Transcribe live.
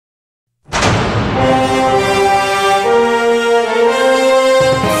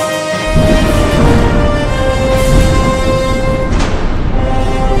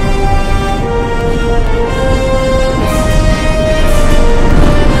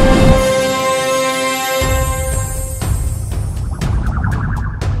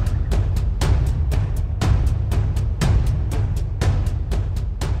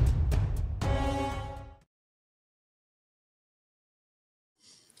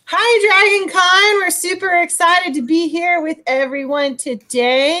Hi, Dragon Con. We're super excited to be here with everyone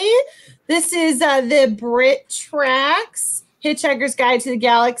today. This is the BritTrack's Hitchhiker's Guide to the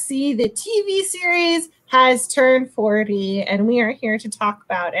Galaxy. The TV series has turned 40, and we are here to talk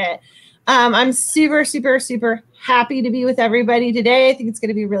about it. I'm super happy to be with everybody today. I think it's going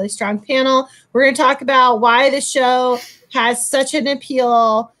to be a really strong panel. We're going to talk about why the show has such an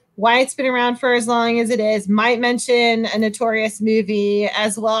appeal, why it's been around for as long as it is, might mention a notorious movie,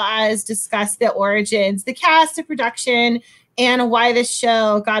 as well as discuss the origins, the cast, the production, and why this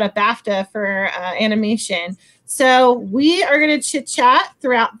show got a BAFTA for animation. So we are going to chit-chat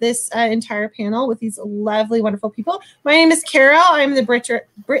throughout this entire panel with these lovely, wonderful people. My name is Carol. I'm the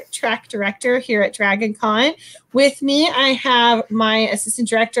BritTrack director here at Dragon Con. With me, I have my assistant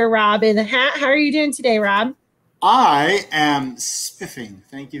director, Rob, in the hat. How are you doing today, Rob? I am spiffing.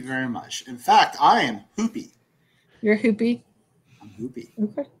 Thank you very much. In fact, I am hoopy. You're hoopy? I'm hoopy.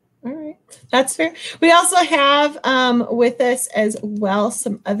 Okay. All right. That's fair. We also have with us as well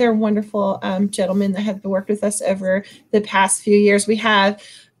some other wonderful gentlemen that have worked with us over the past few years. We have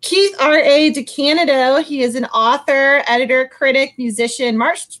Keith R.A. DeCanado. He is an author, editor, critic, musician,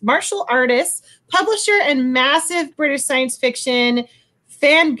 martial artist, publisher, and massive British science fiction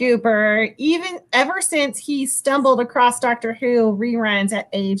fan goober, ever since he stumbled across Doctor Who reruns at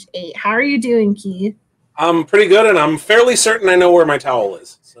age 8. How are you doing, Keith? I'm pretty good, and I'm fairly certain I know where my towel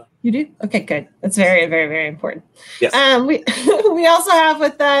is. So. You do? Okay, good. That's very important. Yes. We also have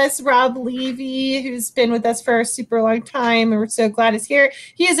with us Rob Levy, who's been with us for a super long time, and we're so glad he's here.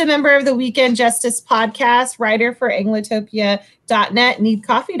 He is a member of the Weekend Justice podcast, writer for Anglotopia.net,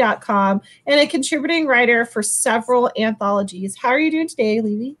 needcoffee.com, and a contributing writer for several anthologies. How are you doing today,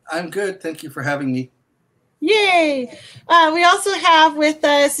 Levy? I'm good. Thank you for having me. Yay! We also have with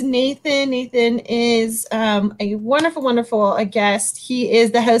us Nathan. Nathan is a wonderful guest. He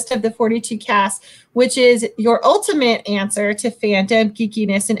is the host of the 42 Cast, which is your ultimate answer to fandom,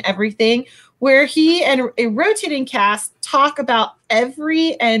 geekiness, and everything, where he and a rotating cast talk about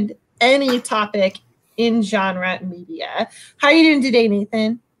every and any topic in genre media. How are you doing today,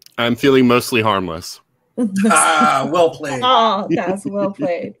 Nathan? I'm feeling mostly harmless. Well played. Oh, that's well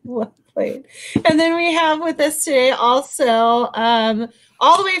played. Well played. And then we have with us today also,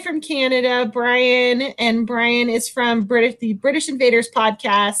 all the way from Canada, Brian. And Brian is from the British Invaders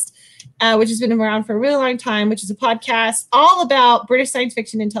podcast, which has been around for a really long time, which is a podcast all about British science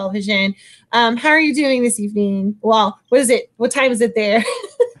fiction and television. How are you doing this evening? Well, what is it? What time is it there?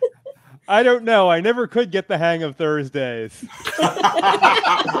 I don't know. I never could get the hang of Thursdays.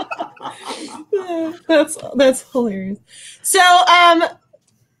 That's hilarious. So,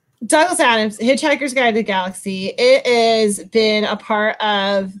 Douglas Adams, Hitchhiker's Guide to the Galaxy. It has been a part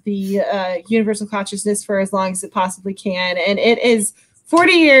of the universal consciousness for as long as it possibly can, and it is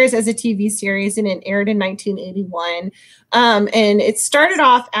 40 years as a TV series, and it aired in 1981. And it started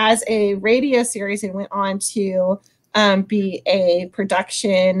off as a radio series and went on to be a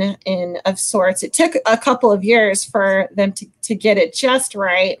production of sorts. It took a couple of years for them to get it just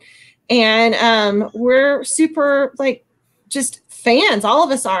right. And we're super just fans, all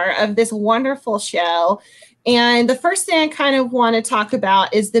of us are, of this wonderful show. And the first thing I kind of want to talk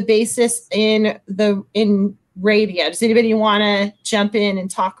about is the basis in radio. Does anybody want to jump in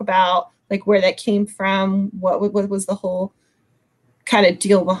and talk about where that came from? What was the whole kind of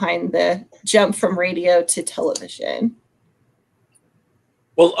deal behind the jump from radio to television?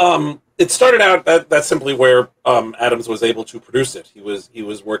 Well, it started out that's simply where Adams was able to produce it. He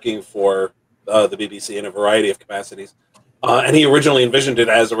was working for the BBC in a variety of capacities, and he originally envisioned it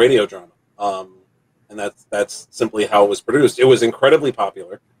as a radio drama, and that's simply how it was produced. It was incredibly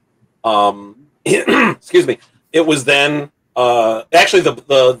popular. Excuse me. It was then actually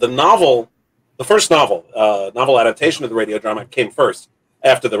the novel. The first novel adaptation of the radio drama came first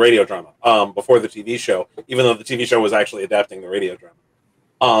after the radio drama, before the TV show, even though the TV show was actually adapting the radio drama.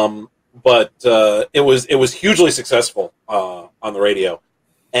 But it was hugely successful on the radio,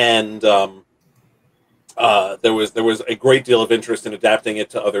 and there was a great deal of interest in adapting it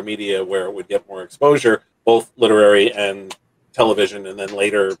to other media where it would get more exposure, both literary and television, and then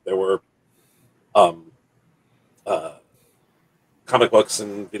later there were comic books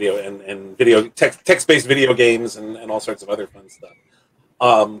and video text-based video games and all sorts of other fun stuff.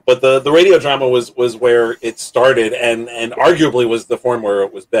 But the radio drama was where it started, and arguably was the form where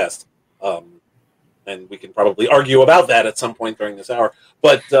it was best. And we can probably argue about that at some point during this hour.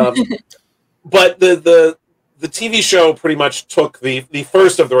 But but the TV show pretty much took the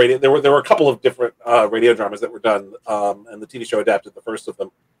first of the radio. There were a couple of different radio dramas that were done, and the TV show adapted the first of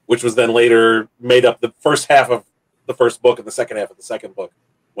them, which was then later made up the first half of the first book and the second half of the second book.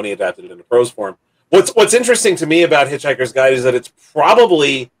 when he adapted it into prose form. What's interesting to me about Hitchhiker's Guide is that it's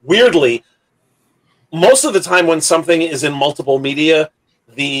probably, weirdly, most of the time when something is in multiple media,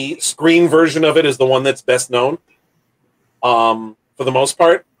 the screen version of it is the one that's best known, for the most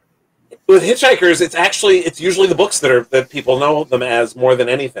part. With Hitchhikers, it's usually the books that people know them as more than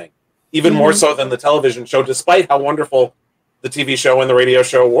anything, even more so than the television show, despite how wonderful the TV show and the radio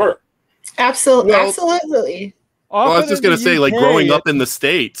show were. Absolutely, Well, absolutely. Well, I was just going to say, like, growing up in the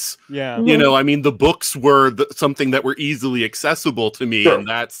States, yeah, you know, I mean, the books were something that were easily accessible to me, and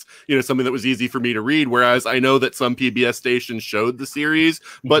that's, you know, something that was easy for me to read, whereas I know that some PBS stations showed the series,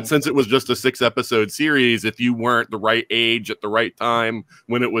 but since it was just a 6-episode series, if you weren't the right age at the right time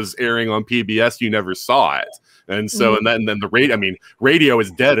when it was airing on PBS, you never saw it. And so, and then the radio, I mean, radio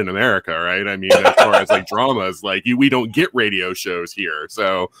is dead in America, right? I mean, as far as like dramas, like we don't get radio shows here.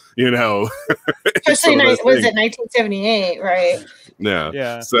 So, you know, especially was it 1978, right? Yeah.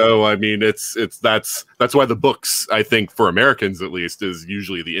 Yeah. So, I mean, that's why the books, I think, for Americans at least, is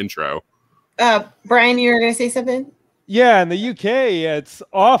usually the intro. Brian, you were going to say something? Yeah, in the UK, it's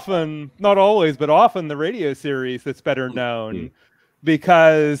often, not always, but often the radio series that's better known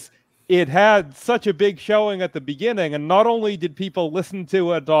because it had such a big showing at the beginning, and not only did people listen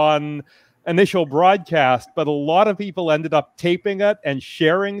to it on initial broadcast, but a lot of people ended up taping it and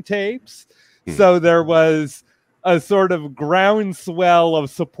sharing tapes. So there was a sort of groundswell of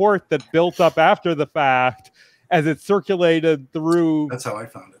support that built up after the fact as it circulated through. That's how I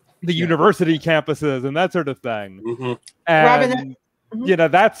found it. The university campuses and that sort of thing. Robin, And, you know,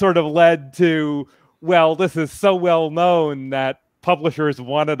 that sort of led to, well, this is so well known that publishers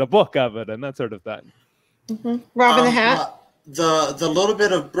wanted a book of it and that sort of thing. Robin the Hat? The little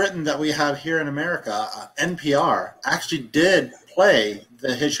bit of Britain that we have here in America, NPR, actually did play the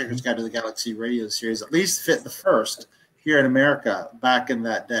Hitchhiker's Guide to the Galaxy radio series, at least fit the first here in America back in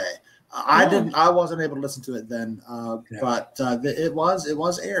that day. I wasn't able to listen to it then, but it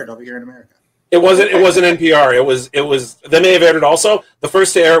was aired over here in America. It wasn't NPR. It was they may have aired it also. The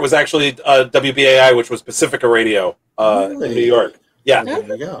first to air it was actually WBAI, which was Pacifica Radio in New York. Yeah. There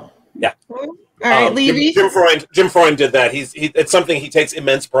you go. Yeah. All right, Levy. Jim Freund did that. It's something he takes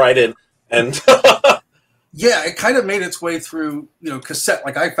immense pride in, and yeah, it kind of made its way through, you know, cassette.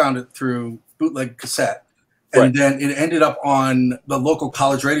 Like I found it through bootleg cassette, and then it ended up on the local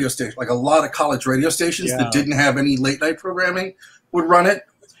college radio station. Like a lot of college radio stations that didn't have any late night programming would run it.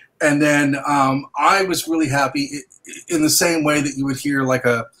 And then I was really happy in the same way that you would hear like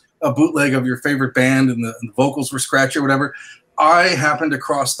a bootleg of your favorite band and the vocals were scratchy or whatever. I happened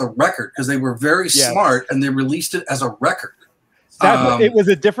across the record because they were very smart and they released it as a record. It was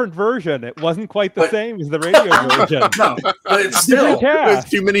a different version. It wasn't quite the same as the radio version. No, but it's still there's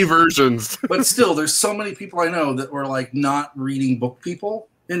too many versions. But still, there's so many people I know that were like not reading book people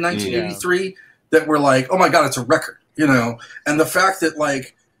in 1983 that were like, oh my God, it's a record, you know? And the fact that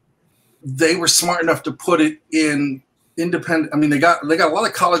like they were smart enough to put it in independent. I mean, they got a lot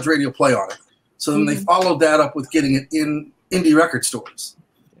of college radio play on it. So then they followed that up with getting it in indie record stores.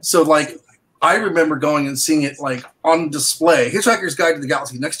 So like, I remember going and seeing it like on display, Hitchhiker's Guide to the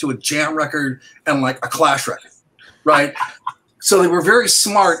Galaxy next to a Jam record and like a Clash record, right? So they were very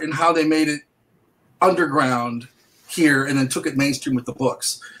smart in how they made it underground here and then took it mainstream with the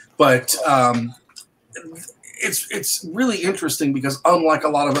books. But it's really interesting because unlike a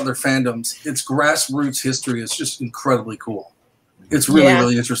lot of other fandoms, its grassroots history is just incredibly cool. It's really,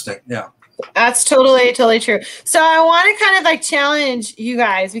 really interesting. Yeah. That's totally true. So I want to kind of like challenge you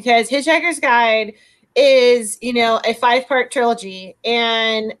guys because Hitchhiker's Guide is, you know, a 5-part trilogy.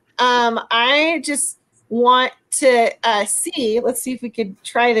 And I just want to let's see if we could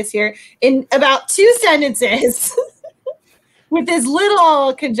try this here in about 2 sentences with as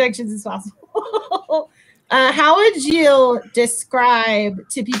little conjunctions as possible. How would you describe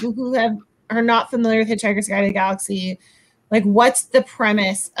to people who are not familiar with Hitchhiker's Guide to the Galaxy, like what's the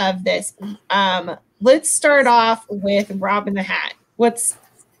premise of this? Let's start off with Robin the Hat. What's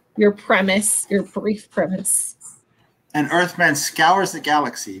your premise, your brief premise? An Earthman scours the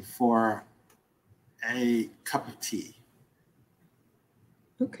galaxy for a cup of tea.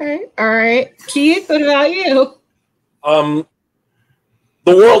 Okay, all right. Keith, what about you?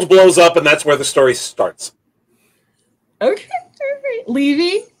 The world blows up, and that's where the story starts. Okay, all right.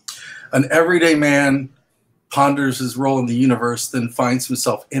 Levy? An everyday man ponders his role in the universe, then finds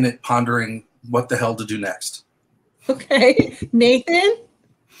himself in it pondering what the hell to do next. Okay. Nathan?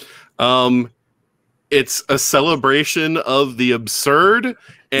 It's a celebration of the absurd, and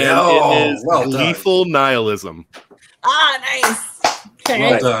it is gleeful nihilism. Ah, nice.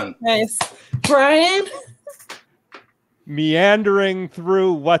 Okay. Well done. Nice. Brian? meandering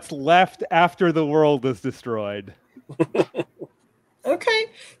through what's left after the world is destroyed. Okay.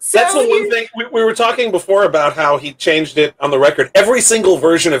 So that's the one thing we were talking before about how he changed it on the record. Every single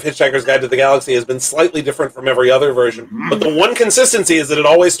version of Hitchhiker's Guide to the Galaxy has been slightly different from every other version. But the one consistency is that it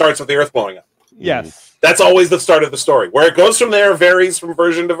always starts with the Earth blowing up. Yes. That's always the start of the story. Where it goes from there varies from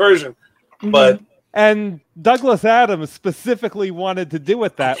version to version. But and Douglas Adams specifically wanted to do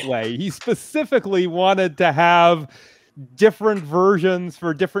it that way. He specifically wanted to have different versions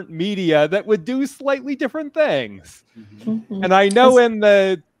for different media that would do slightly different things. And I know in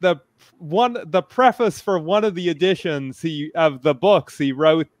the preface for one of the editions of the books, he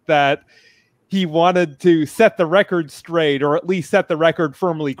wrote that he wanted to set the record straight, or at least set the record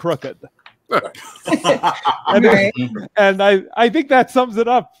firmly crooked. And I think that sums it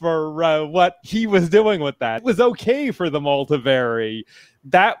up for what he was doing with that. It was okay for them all to vary.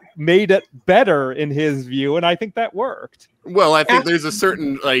 That made it better in his view, and I think that worked. Well, I think there's a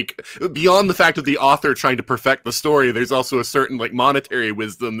certain, beyond the fact of the author trying to perfect the story, there's also a certain, monetary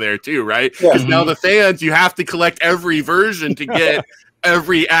wisdom there, too, right? Because now the fans, you have to collect every version to get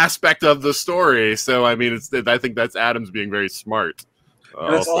every aspect of the story. So, I mean, I think that's Adams being very smart.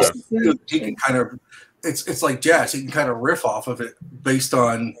 And it's also, he can kind of, it's like jazz. He can kind of riff off of it based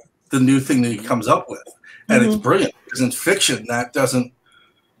on the new thing that he comes up with. And it's brilliant, because in fiction, that doesn't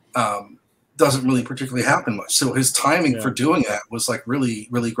really particularly happen much. So his timing for doing that was really,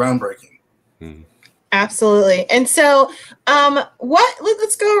 really groundbreaking. Absolutely. And so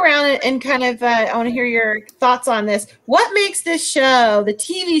let's go around and kind of I want to hear your thoughts on this. What makes this show, the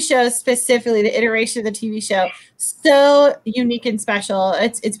TV show specifically, the iteration of the TV show, so unique and special?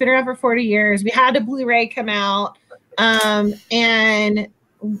 It's been around for 40 years. We had a Blu-ray come out, and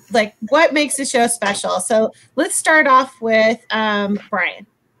what makes the show special? So let's start off with Brian.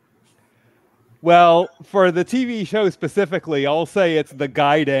 Well, for the TV show specifically, I'll say it's the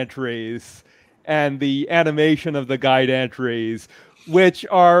guide entries and the animation of the guide entries, which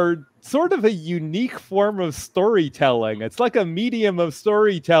are sort of a unique form of storytelling. It's like a medium of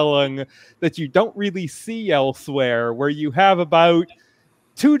storytelling that you don't really see elsewhere, where you have about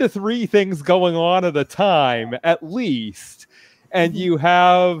 2 to 3 things going on at a time, at least. And you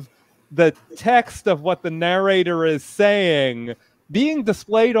have the text of what the narrator is saying being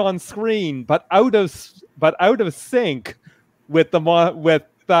displayed on screen, but out of sync with how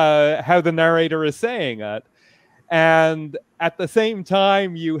the narrator is saying it. And at the same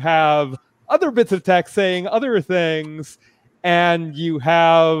time, you have other bits of text saying other things, and you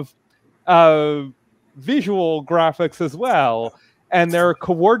have visual graphics as well. And they're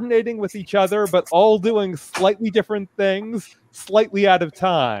coordinating with each other, but all doing slightly different things, slightly out of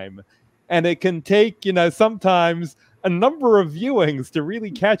time. And it can take, sometimes a number of viewings to really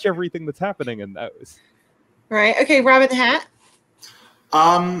catch everything that's happening in those. Right. Okay, Robin the Hat.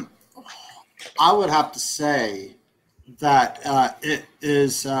 I would have to say that it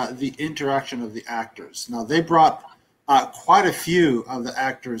is the interaction of the actors. Now, they brought quite a few of the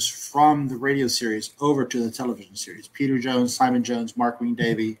actors from the radio series over to the television series. Peter Jones, Simon Jones, Mark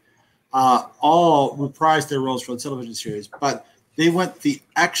Wing-Davey, all reprised their roles for the television series, but they went the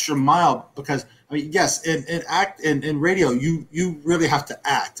extra mile because, yes, in radio, you really have to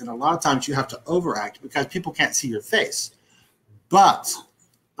act, and a lot of times you have to overact because people can't see your face. But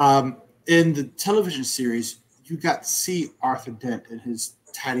in the television series, you got to see Arthur Dent in his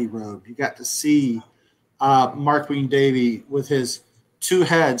tatty robe. You got to see Mark Wing-Davey with his 2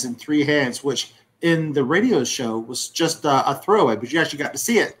 heads and 3 hands, which in the radio show was just a throwaway, but you actually got to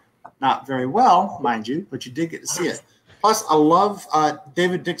see it. Not very well, mind you, but you did get to see it. Plus, I love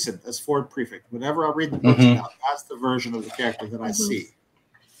David Dixon as Ford Prefect. Whenever I read the books now, that's the version of the character that I see.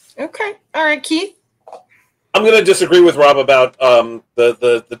 Okay. All right, Keith. I'm going to disagree with Rob about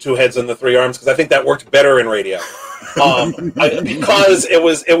the 2 heads and the 3 arms, because I think that worked better in radio. Because it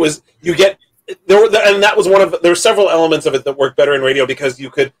was and that was there were several elements of it that worked better in radio, because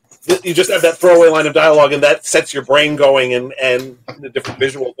you just have that throwaway line of dialogue, and that sets your brain going and the different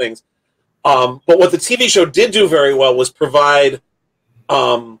visual things. But what the TV show did do very well was provide,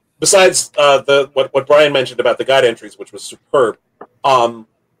 besides what Brian mentioned about the guide entries, which was superb.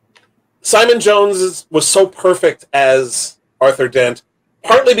 Simon Jones was so perfect as Arthur Dent,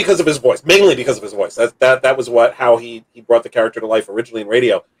 partly because of his voice, mainly because of his voice. That was how he brought the character to life originally in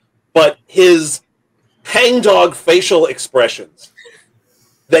radio. But his hangdog facial expressions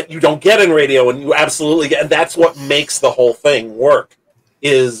that you don't get in radio, and you absolutely get, and that's what makes the whole thing work.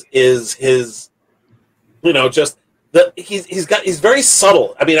 Is his, just he's very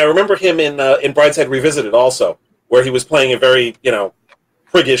subtle. I mean, I remember him in Brideshead Revisited also, where he was playing a very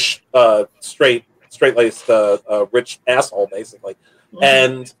priggish, straight straight-laced, rich asshole, basically.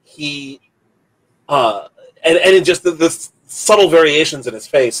 And he, and it just the subtle variations in his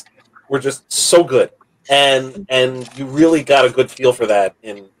face were just so good, and you really got a good feel for that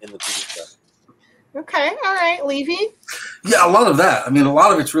in the TV show. Okay, all right, Levy. Yeah, a lot of that. I mean, a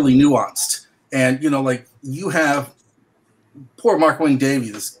lot of it's really nuanced, and like you have poor Mark Wayne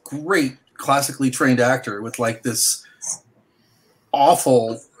Davey, this great classically trained actor with like this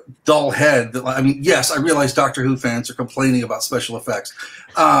awful dull head. That, I mean, yes, I realize Doctor Who fans are complaining about special effects,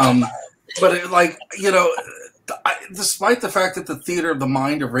 but despite the fact that the theater of the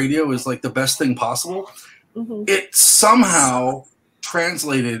mind of radio is like the best thing possible, it somehow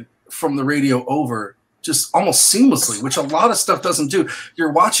translated from the radio over just almost seamlessly, which a lot of stuff doesn't do.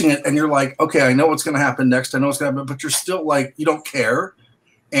 You're watching it and you're like, okay, I know what's going to happen next. I know what's going to happen, but you're still like, you don't care.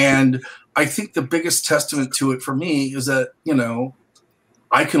 And I think the biggest testament to it for me is that,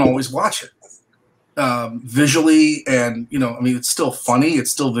 I can always watch it visually. And, I mean, it's still funny.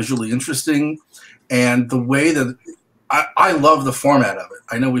 It's still visually interesting. And the way that I love the format of it.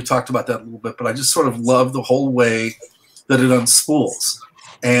 I know we talked about that a little bit, but I just sort of love the whole way that it unspools.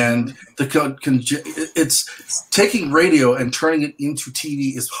 And it's taking radio and turning it into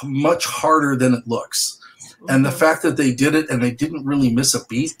TV is much harder than it looks. And the fact that they did it and they didn't really miss a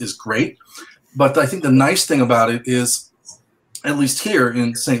beat is great. But I think the nice thing about it is, at least here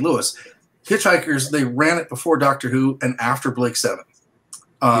in St. Louis, Hitchhikers, they ran it before Doctor Who and after Blake 7.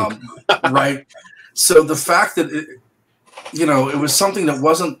 Right? So the fact that it was something that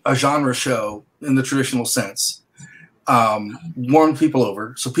wasn't a genre show in the traditional sense, won people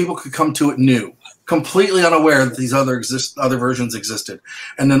over, so people could come to it new, completely unaware that these other versions existed,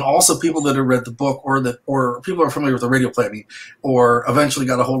 and then also people that had read the book or people who are familiar with the radio play, or eventually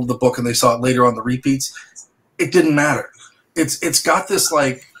got a hold of the book and they saw it later on the repeats. It didn't matter. It's got this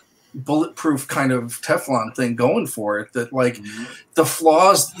like bulletproof kind of Teflon thing going for it, that like the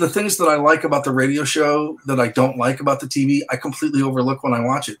flaws, the things that I like about the radio show that I don't like about the TV, I completely overlook when I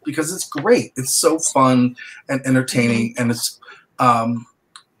watch it because it's great. It's so fun and entertaining, and it's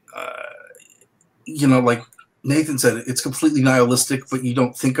like Nathan said, it's completely nihilistic, but you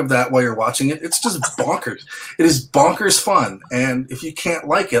don't think of that while you're watching it. It's just bonkers. It is bonkers fun, and if you can't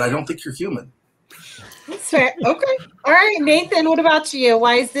like it, I don't think you're human. That's fair. Okay. All right, Nathan, what about you?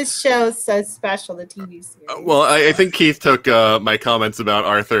 Why is this show so special, the TV series? Well, I think Keith took my comments about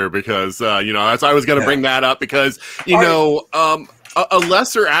Arthur because, as I was going to bring that up because, a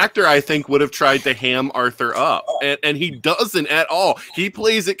lesser actor, I think, would have tried to ham Arthur up, and he doesn't at all. He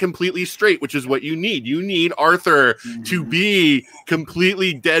plays it completely straight, which is what you need. You need Arthur to be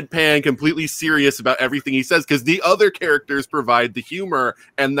completely deadpan, completely serious about everything he says, because the other characters provide the humor,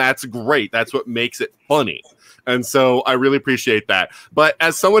 and that's great. That's what makes it funny. And so I really appreciate that. But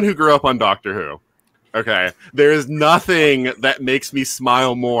as someone who grew up on Doctor Who, okay, there is nothing that makes me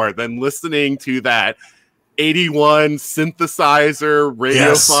smile more than listening to that 81 synthesizer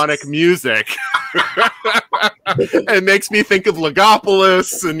radiophonic music. It makes me think of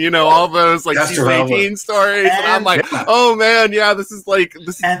Logopolis and all those like season 18 stories, and I'm like, oh man, yeah, this is.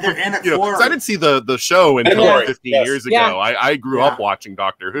 And they're in a chorus. I didn't see the show until 15 years ago. I grew up watching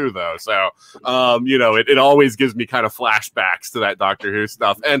Doctor Who though, so it always gives me kind of flashbacks to that Doctor Who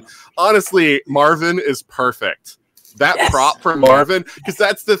stuff. And honestly, Marvin is perfect. That prop for Marvin, because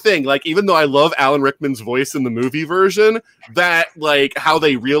that's the thing. Like, even though I love Alan Rickman's voice in the movie version, that like how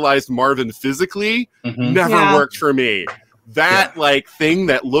they realized Marvin physically never worked for me. That like thing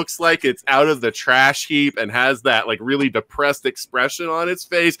that looks like it's out of the trash heap and has that like really depressed expression on its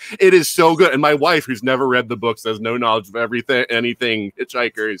face. It is so good. And my wife, who's never read the books, has no knowledge of anything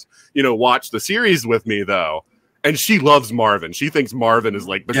Hitchhikers, watched the series with me though. And she loves Marvin. She thinks Marvin is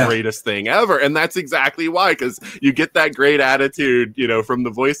like the greatest thing ever. And that's exactly why, because you get that great attitude, from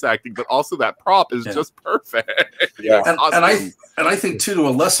the voice acting, but also that prop is just perfect. Yeah. And I think too, to a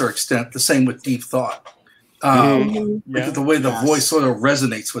lesser extent, the same with Deep Thought. Because the way the voice sort of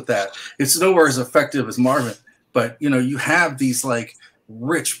resonates with that. It's nowhere as effective as Marvin, but you have these like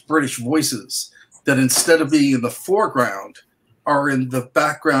rich British voices that instead of being in the foreground are in the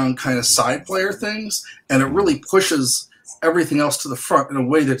background kind of side player things, and it really pushes everything else to the front in a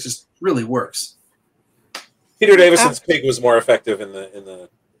way that just really works. Peter Davison's pig was more effective in the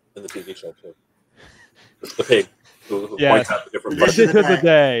TV show too. The pig who points out the different parts of the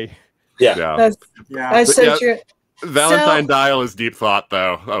day. That's so true. Valentine Dial is Deep Thought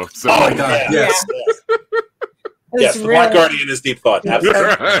though. Oh my god! Yes. Yes, the Black Guardian is Deep Thought.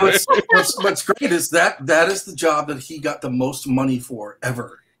 Absolutely. What's great is that is the job that he got the most money for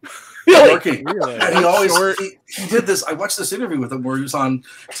ever. Really? Working. And he always he did this. I watched this interview with him where he was on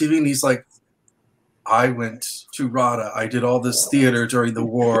TV and he's like, I went to RADA, I did all this theater during the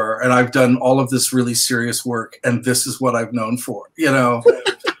war, and I've done all of this really serious work, and this is what I've known for, you know.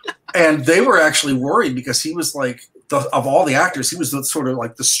 And they were actually worried because he was like, of all the actors, he was sort of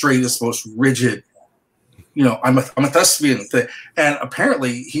like the straightest, most rigid, you know, I'm a thespian thing. And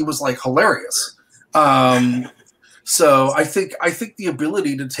apparently he was like hilarious. So I think the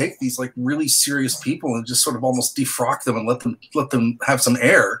ability to take these like really serious people and just sort of almost defrock them and let them have some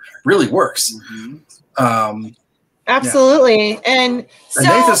air really works. Absolutely. Yeah. And so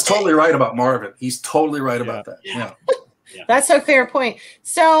Nathan's totally right about Marvin. He's totally right about that. Yeah. That's a fair point.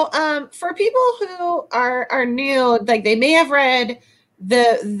 So for people who are new, like they may have read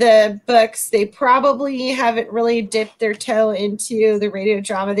the books, they probably haven't really dipped their toe into the radio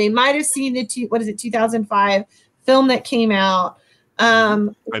drama. They might have seen the 2005 film that came out.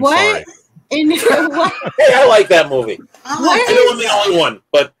 I'm what? sorry. Hey, I like that movie. I know I'm the only one,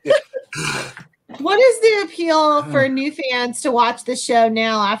 but. What is the appeal for new fans to watch the show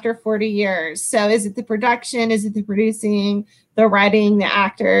now after 40 years? So is it the production? Is it the producing, the writing, the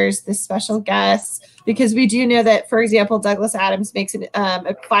actors, the special guests? Because we do know that, for example, Douglas Adams makes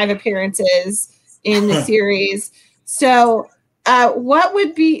 5 appearances in the series. So what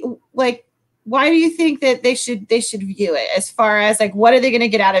would be like, why do you think that they should view it, as far as like, what are they going to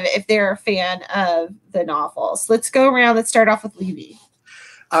get out of it if they're a fan of the novels? Let's go around. Let's start off with Levy.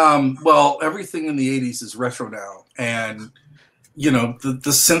 Well, everything in the 80s is retro now, and you know the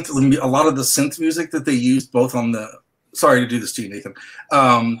synth, a lot of the synth music that they used both on the. Sorry to do this to you, Nathan.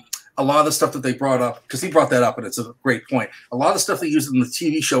 A lot of the stuff that they brought up, because he brought that up, and it's a great point. A lot of the stuff they used in the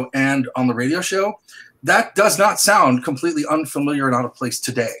TV show and on the radio show, that does not sound completely unfamiliar and out of place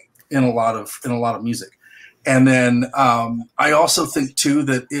today in a lot of music. And then I also think too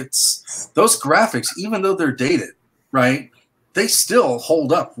that it's those graphics, even though they're dated, right? They still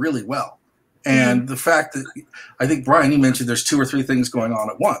hold up really well. And the fact that I think, Brian, you mentioned there's 2 or 3 things going on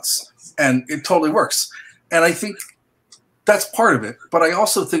at once, and it totally works. And I think that's part of it. But I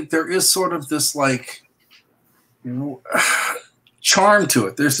also think there is sort of this like charm to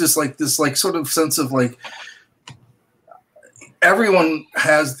it. There's this sort of sense of like everyone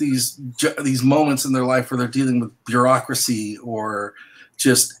has these moments in their life where they're dealing with bureaucracy or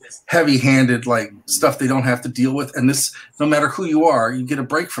just heavy-handed like stuff they don't have to deal with, and this, no matter who you are, you get a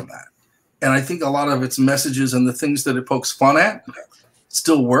break from that. And I think a lot of its messages and the things that it pokes fun at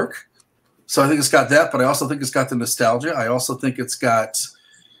still work. So I think it's got that, but I also think it's got the nostalgia. I also think it's got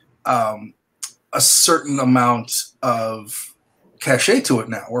a certain amount of cachet to it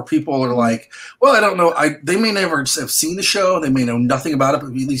now, where people are like, well, I don't know. They may never have seen the show. They may know nothing about it, but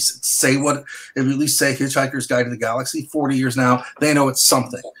if you at least say Hitchhiker's Guide to the Galaxy, 40 years now, they know it's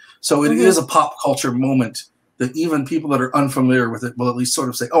something. So it is a pop culture moment that even people that are unfamiliar with it will at least sort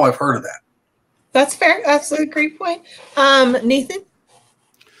of say, oh, I've heard of that. That's fair. That's a great point. Nathan?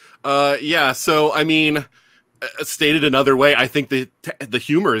 Yeah, so I mean, stated another way, I think the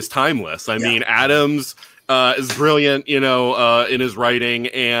humor is timeless. I mean, Adams is brilliant, you know, in his writing,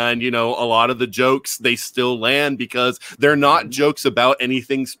 and you know, a lot of the jokes, they still land because they're not jokes about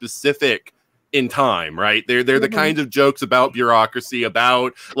anything specific in time, right? They're the kinds of jokes about bureaucracy,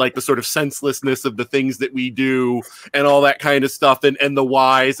 about like the sort of senselessness of the things that we do and all that kind of stuff, and the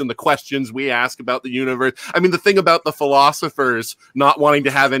whys and the questions we ask about the universe. I mean, the thing about the philosophers not wanting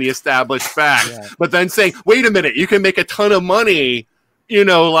to have any established facts, but then saying, wait a minute, you can make a ton of money, you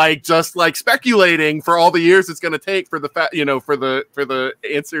know, like just like speculating for all the years it's going to take for the for the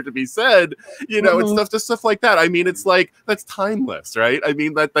answer to be said, you know, it's stuff like that. I mean, it's like, that's timeless, right? I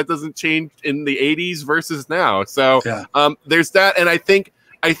mean, that doesn't change in the 80s versus now. So there's that. And I think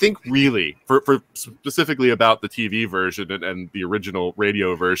really for specifically about the TV version and the original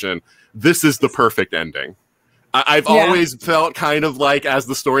radio version, this is the perfect ending. I've always felt kind of like, as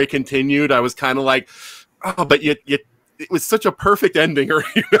the story continued, I was kind of like, oh, but it was such a perfect ending,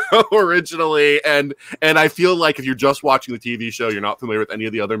 you know, originally, and I feel like if you're just watching the TV show, you're not familiar with any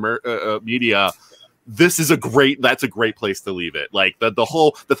of the other media, that's a great place to leave it. Like the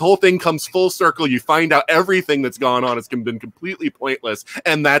whole thing comes full circle. You find out everything that's gone on has been completely pointless,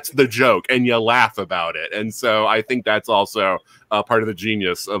 and that's the joke, and you laugh about it. And so I think that's also part of the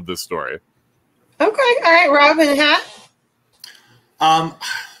genius of this story. Okay, all right, Robin Hat.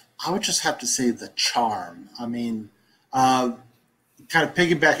 I would just have to say the charm. I mean, kind of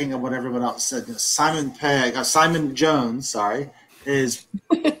piggybacking on what everyone else said, you know, Simon Jones, is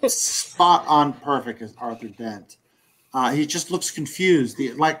spot on perfect as Arthur Dent. He just looks confused.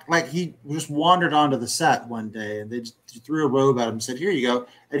 Like he just wandered onto the set one day and they just threw a robe at him and said, "Here you go."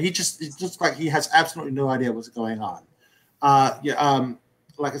 And it looks like he has absolutely no idea what's going on.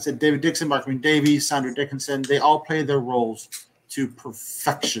 like I said, David Dixon, Mark Davey, Sandra Dickinson, they all play their roles to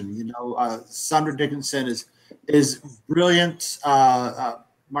perfection. You know, Sandra Dickinson is brilliant.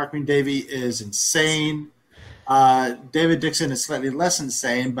 Mark Davey is insane. David Dixon is slightly less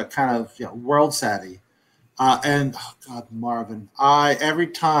insane, but kind of world savvy. And oh God, Marvin, every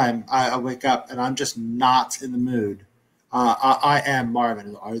time I wake up and I'm just not in the mood, I am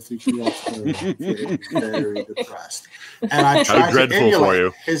Marvin. I think you are very, very depressed, and I try to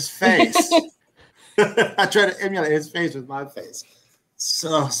emulate his face. I try to emulate his face with my face.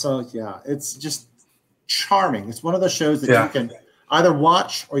 So yeah, it's just charming. It's one of those shows that you can either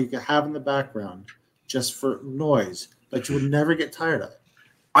watch or you can have in the background just for noise, but you would never get tired of it.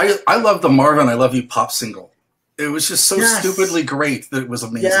 I love the Marvin I Love You pop single. It was just so stupidly great that it was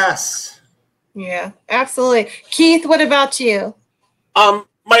amazing. Yes. Yeah, absolutely. Keith, what about you?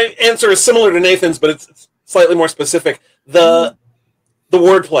 My answer is similar to Nathan's, but it's slightly more specific. The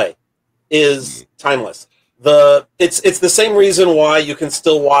wordplay is timeless. It's the same reason why you can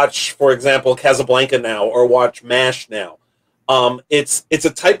still watch, for example, Casablanca now or watch MASH now. It's a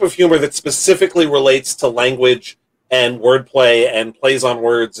type of humor that specifically relates to language and wordplay and plays on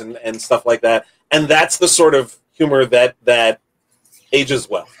words and stuff like that. And that's the sort of humor that ages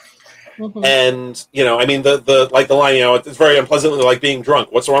well. Mm-hmm. And I mean the line, it's very unpleasantly like being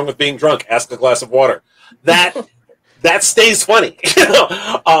drunk. What's wrong with being drunk? Ask a glass of water. That stays funny.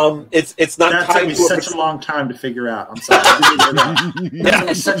 It's not. That took me such a long time to figure out. I'm sorry. That took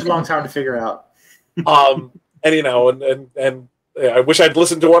me such a long time to figure out. And I wish I'd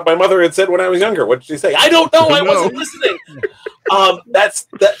listened to what my mother had said when I was younger. What did she say? I don't know. I wasn't listening.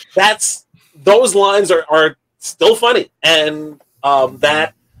 That's those lines are still funny, and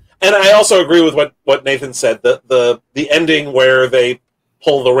that. And I also agree with what Nathan said. The ending where they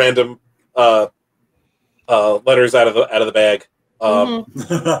pull the random letters out of the bag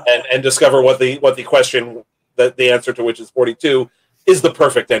and discover what the question that the answer to which is 42 is the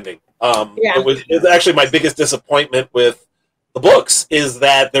perfect ending. It's actually my biggest disappointment with the books is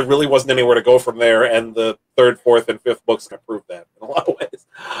that there really wasn't anywhere to go from there, and the third, fourth, and fifth books can prove that in a lot of ways.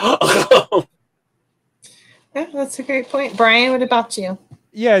 Yeah, that's a great point. Brian, what about you?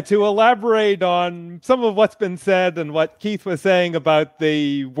 Yeah, to elaborate on some of what's been said and what Keith was saying about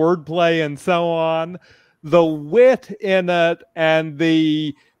the wordplay and so on, the wit in it and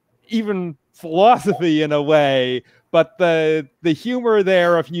the even philosophy in a way, but the humor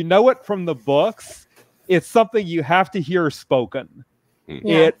there, if you know it from the books, it's something you have to hear spoken.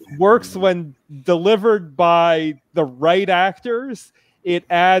 Yeah. It works when delivered by the right actors. It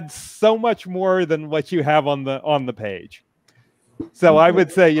adds so much more than what you have on the page. So I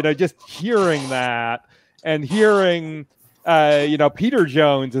would say, just hearing that and hearing, Peter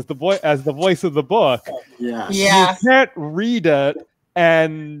Jones as the voice of the book. Yeah. You can't read it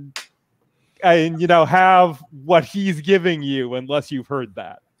and have what he's giving you unless you've heard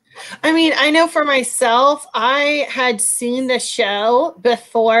that. I mean, I know for myself, I had seen the show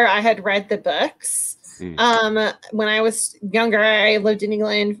before I had read the books. When I was younger, I lived in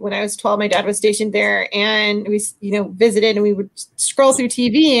England. When I was 12, my dad was stationed there, and we, visited, and we would scroll through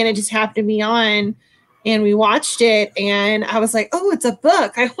TV, and it just happened to be on, and we watched it, and I was like, "Oh, it's a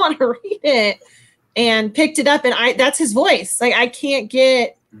book! I want to read it," and picked it up, and that's his voice. Like I can't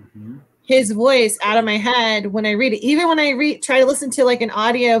get his voice out of my head when I read it. Even when I try to listen to like an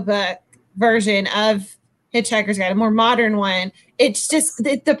audiobook version of Hitchhiker's Guide, a more modern one, it's just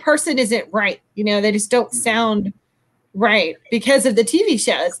the person isn't right. They just don't sound right because of the TV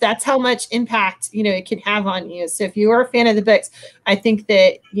shows. That's how much impact, it can have on you. So if you are a fan of the books, I think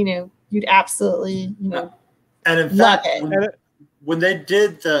that, you'd absolutely, and in fact, when they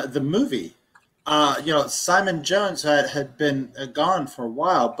did the movie, Simon Jones had been gone for a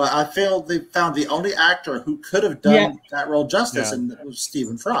while, but I feel they found the only actor who could have done that role justice, and it was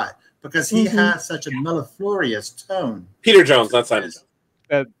Stephen Fry. Because he has such a mellifluous tone. Peter Jones, not Simon.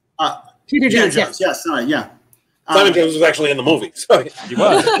 Peter Jones, yes, sorry, yeah. Simon Jones was actually in the movie. So he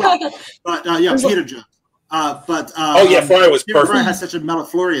was. But Peter Jones. Fry was Stephen perfect. Fry has such a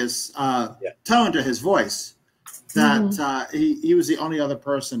mellifluous tone to his voice that he was the only other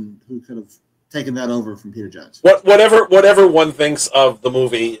person who could have taken that over from Peter Jones. Whatever one thinks of the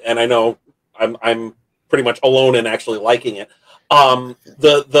movie, and I know I'm pretty much alone in actually liking it.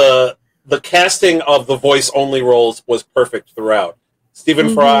 The casting of the voice only roles was perfect throughout.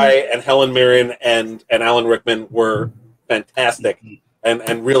 Stephen Fry and Helen Mirren and Alan Rickman were fantastic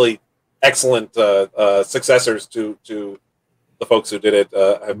and really excellent successors to the folks who did it.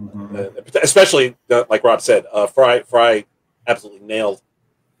 Especially like Rob said, Fry absolutely nailed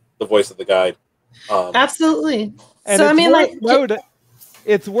the voice of the guide. Absolutely. And so I mean,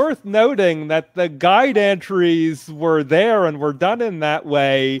 it's worth noting that the guide entries were there and were done in that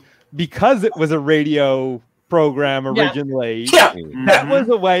way because it was a radio program originally. Yeah. That was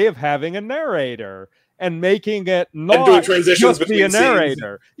a way of having a narrator and making it And not doing transitions just be a between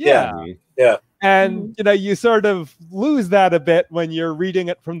narrator. scenes. Yeah. And you sort of lose that a bit when you're reading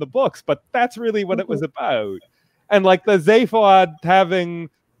it from the books, but that's really what it was about. And like the Zaphod having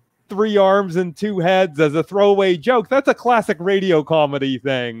 3 arms and 2 heads as a throwaway joke, that's a classic radio comedy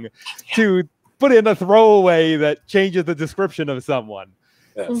thing to put in a throwaway that changes the description of someone.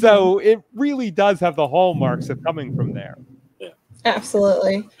 Yeah. So it really does have the hallmarks of coming from there.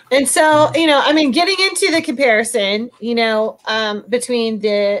 Absolutely. And so, getting into the comparison, between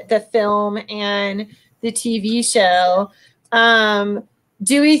the film and the TV show,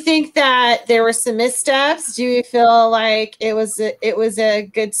 do we think that there were some missteps? Do we feel like it was a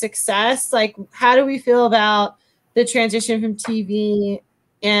good success? Like, how do we feel about the transition from TV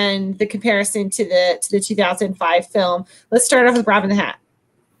and the comparison to the 2005 film? Let's start off with Rob in the Hat.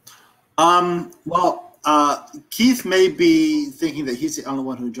 Keith may be thinking that he's the only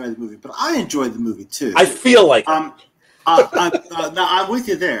one who enjoyed the movie, but I enjoyed the movie too. I feel like now I'm with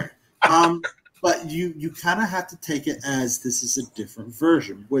you there. But you kind of have to take it as this is a different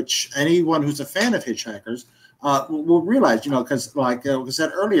version, which anyone who's a fan of Hitchhikers will realize, because like I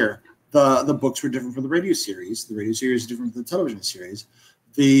said earlier, the books were different from the radio series. The radio series is different from the television series.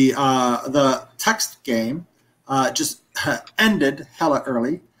 The text game just ended hella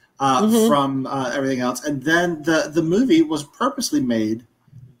early. From everything else. And then the movie was purposely made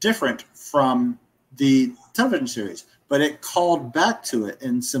different from the television series, but it called back to it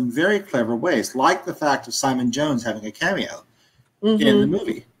in some very clever ways, like the fact of Simon Jones having a cameo in the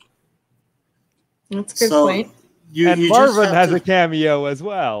movie. That's a good point. And Marvin has a cameo as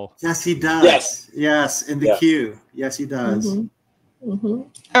well. Yes, he does. Yes, in the queue. Yes, he does. All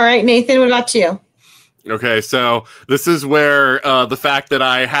right, Nathan, what about you? Okay, so this is where the fact that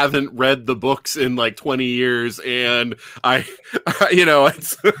I haven't read the books in like 20 years, and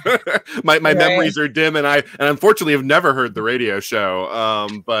it's my memories are dim, and I unfortunately have never heard the radio show.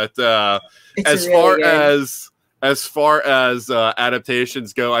 But as far as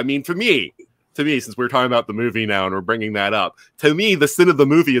adaptations go, I mean, to me, since we're talking about the movie now and we're bringing that up, to me, the sin of the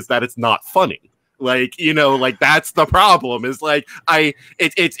movie is that it's not funny. Like, that's the problem is like,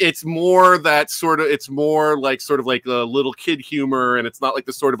 it's more that sort of, it's more like sort of like a little kid humor. And it's not like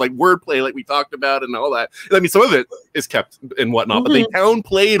the sort of like wordplay like we talked about and all that. I mean, some of it is kept and whatnot, but they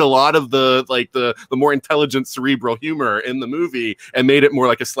downplayed a lot of the more intelligent cerebral humor in the movie and made it more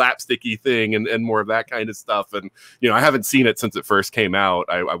like a slapsticky thing and more of that kind of stuff. And, I haven't seen it since it first came out.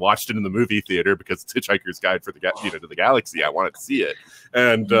 I watched it in the movie theater because it's Hitchhiker's Guide to the Galaxy. I wanted to see it.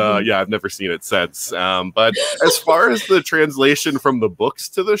 And I've never seen it since. But as far as the translation from the books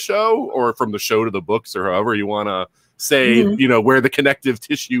to the show, or from the show to the books, or however you want to say, where the connective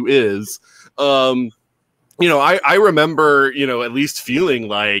tissue is, I remember, at least feeling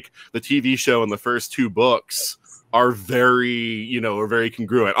like the TV show and the first 2 books are very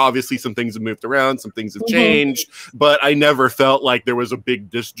congruent. Obviously, some things have moved around, some things have changed, but I never felt like there was a big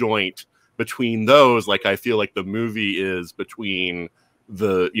disjoint between those. Like I feel like the movie is between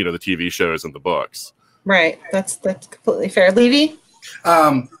the TV shows and the books. Right. That's completely fair. Levy?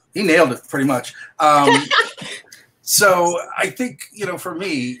 He nailed it pretty much. So I think, for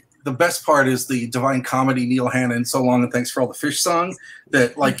me, the best part is the Divine Comedy, Neil Hannon, So Long and Thanks for All the Fish song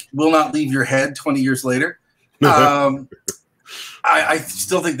that like will not leave your head 20 years later. I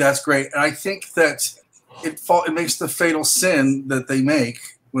still think that's great. And I think that it makes the fatal sin that they make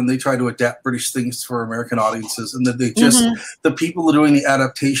when they try to adapt British things for American audiences, and that they just, the people doing the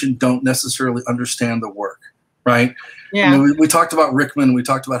adaptation don't necessarily understand the work, right? Yeah. I mean, we talked about Rickman, we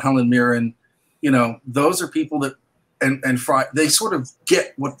talked about Helen Mirren, those are people that, and Fry, they sort of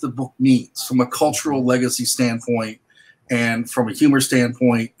get what the book means from a cultural legacy standpoint and from a humor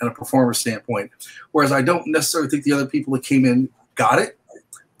standpoint and a performer standpoint. Whereas I don't necessarily think the other people that came in got it.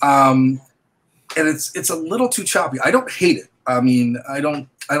 And it's a little too choppy. I don't hate it. I mean, I don't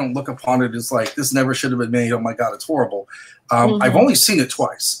look upon it as like, this never should have been made. Oh my God, it's horrible. I've only seen it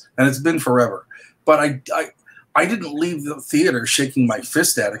twice and it's been forever, but I didn't leave the theater shaking my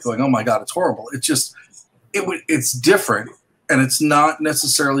fist at it going, oh my God, it's horrible. It's just, it's different and it's not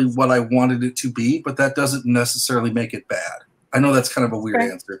necessarily what I wanted it to be, but that doesn't necessarily make it bad. I know that's kind of a weird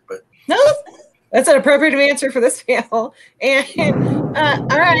answer, but no, that's an appropriate answer for this panel. And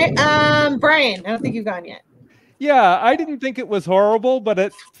all right, Brian, I don't think you've gone yet. Yeah, I didn't think it was horrible, but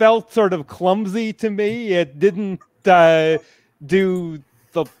it felt sort of clumsy to me. It didn't do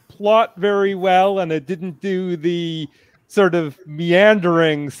the plot very well, and it didn't do the sort of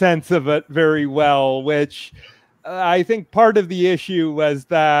meandering sense of it very well, which I think part of the issue was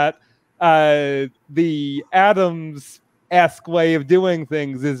that the Adams-esque way of doing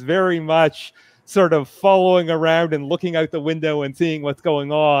things is very much sort of following around and looking out the window and seeing what's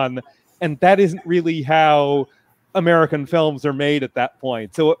going on. And that isn't really how American films are made at that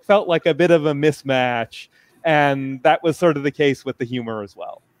point. So it felt like a bit of a mismatch. And that was sort of the case with the humor as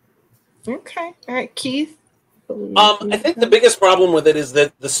well. Okay. All right, Keith? I think the biggest problem with it is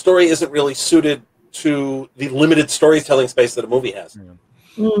that the story isn't really suited to the limited storytelling space that a movie has.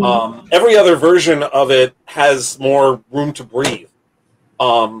 Mm. Every other version of it has more room to breathe.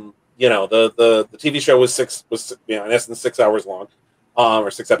 You know, the TV show was in essence 6 hours long,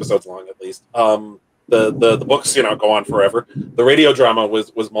 or 6 episodes long at least. The books, you know, go on forever. The radio drama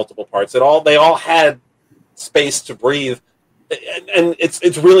was multiple parts. They all had space to breathe. And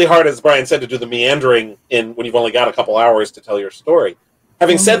it's really hard, as Brian said, to do the meandering when you've only got a couple hours to tell your story.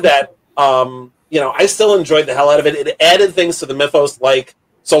 Having said that, you know, I still enjoyed the hell out of it. It added things to the mythos like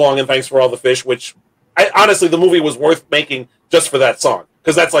 "So Long and Thanks for All the Fish," which honestly the movie was worth making just for that song,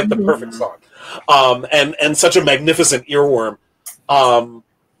 because that's like the perfect song, and such a magnificent earworm, and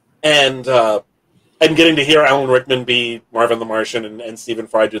getting to hear Alan Rickman be Marvin the Martian and Stephen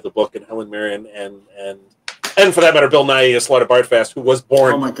Fry do the book, and Helen Mirren and for that matter, Bill Nighy as Slaughter Bartfast, who was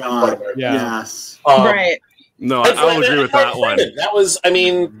born. Oh my God! Yes. Right. No, I'll agree with that one. That was, I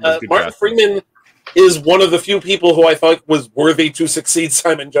mean, Martin Freeman is one of the few people who I thought was worthy to succeed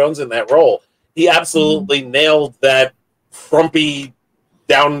Simon Jones in that role. He absolutely nailed that frumpy,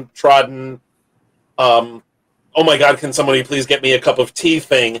 downtrodden, oh my God, can somebody please get me a cup of tea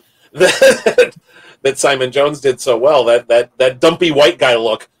thing that Simon Jones did so well. That dumpy white guy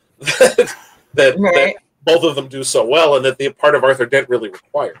look that both of them do so well, and that the part of Arthur Dent really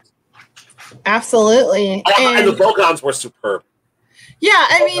requires. Absolutely. And the Vogons were superb. Yeah,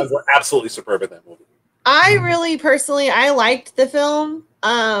 I mean, were absolutely superb in that movie. I really personally, I liked the film.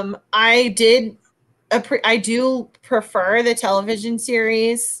 I do prefer the television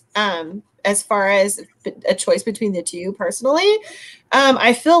series as far as a choice between the two personally.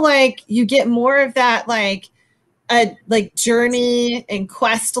 I feel like you get more of that like journey and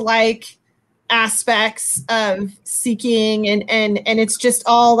quest like aspects of seeking and it's just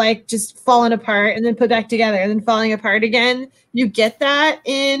all like just falling apart and then put back together and then falling apart again. You get that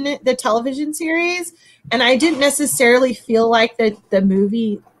in the television series, and I didn't necessarily feel like the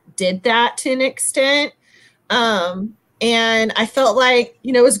movie did that to an extent. And I felt like,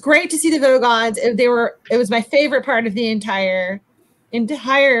 you know, it was great to see the Vogons. It was my favorite part of the entire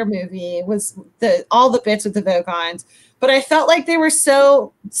movie was all the bits with the Vogons, but I felt like they were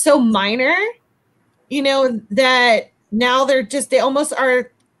so minor, you know, that now they almost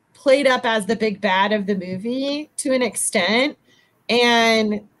are played up as the big bad of the movie to an extent.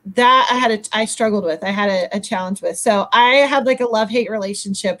 And that I struggled with. I had a challenge with. So I had like a love-hate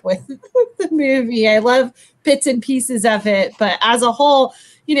relationship with the movie. I love bits and pieces of it, but as a whole,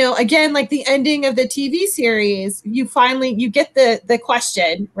 you know, again, like the ending of the TV series, you get the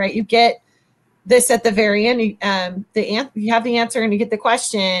question, right? You get this at the very end. You have the answer and you get the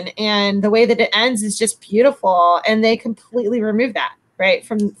question, and the way that it ends is just beautiful. And they completely remove that right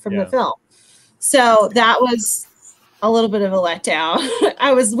from the film. So that was a little bit of a letdown.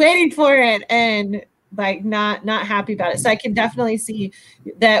 I was waiting for it and like not happy about it. So I can definitely see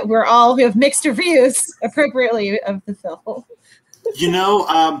that we have mixed reviews appropriately of the film. You know,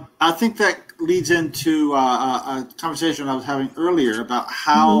 I think that leads into a conversation I was having earlier about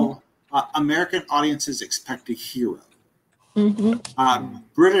how American audiences expect a hero.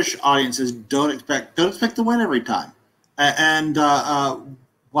 British audiences don't expect to win every time. And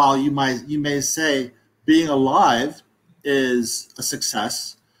while you may say being alive is a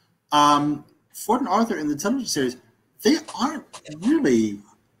success, Ford and Arthur in the television series, they aren't really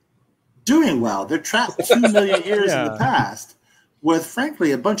doing well. They're trapped 2 million years in the past with,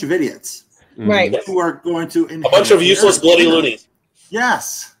 frankly, a bunch of idiots, right? Who are going to a bunch of useless bloody loonies.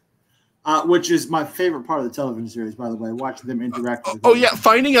 Yes. Which is my favorite part of the television series, by the way, watching them interact with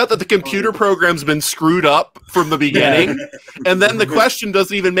finding out that the computer program's been screwed up from the beginning, and then the question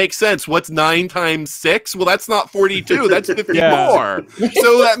doesn't even make sense. What's 9 times 6? Well, that's not 42, that's 54.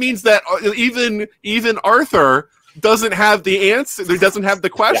 So that means that even Arthur doesn't have the answer, doesn't have the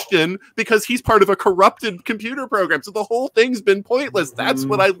question, because he's part of a corrupted computer program. So the whole thing's been pointless. That's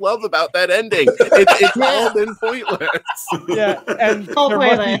what I love about that ending. It's all been pointless. Yeah, and there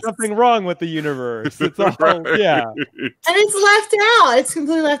must be something wrong with the universe. It's all, and it's left out. It's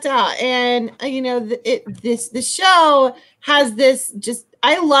completely left out. And you know, the show has this. Just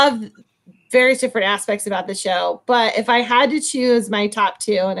I love various different aspects about the show. But if I had to choose my top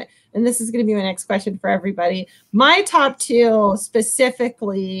two, and this is going to be my next question for everybody, my top two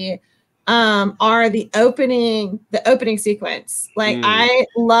specifically are the opening sequence. Like I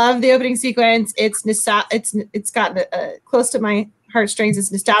love the opening sequence. It's got close to my heartstrings.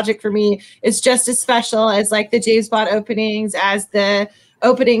 It's nostalgic for me. It's just as special as like the James Bond openings, as the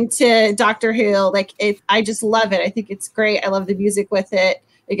opening to Doctor Who. Like I just love it. I think it's great. I love the music with it.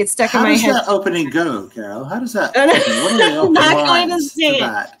 It gets stuck in my head. How does that opening go, Carol? How does that? What are the opening lines to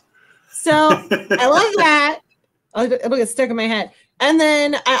that? So I love that. It'll get stuck in my head. And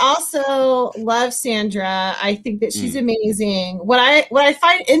then I also love Sandra. I think that she's amazing. What I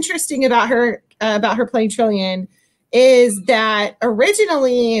find interesting about her playing Trillian is that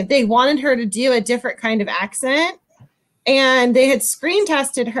originally they wanted her to do a different kind of accent, and they had screen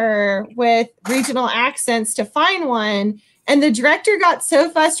tested her with regional accents to find one. And the director got so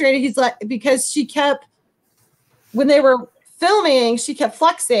frustrated. He's like, because when they were filming, she kept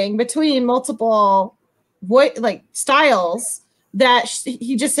flexing between multiple styles, that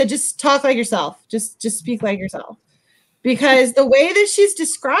he just said, just talk like yourself. Just speak like yourself. Because the way that she's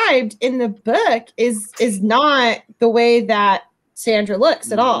described in the book is not the way that Sandra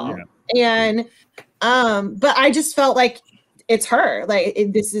looks at all. Yeah. And but I just felt like it's her. Like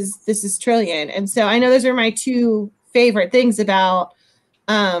this is Trillian. And so I know those are my two favorite things about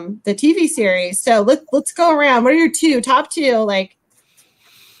the TV series. So let's go around. What are your top two like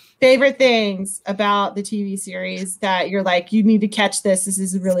favorite things about the TV series that you're like, you need to catch this? This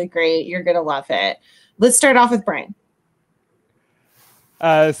is really great. You're gonna love it. Let's start off with Brian.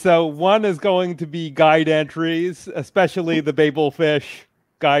 So one is going to be guide entries, especially the Babelfish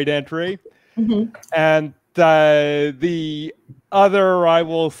guide entry. Mm-hmm. And the other, I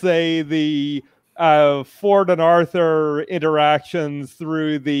will say, the Ford and Arthur interactions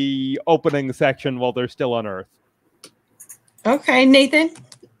through the opening section while they're still on Earth. Okay, Nathan?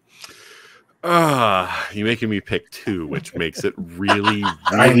 You're making me pick two, which makes it really,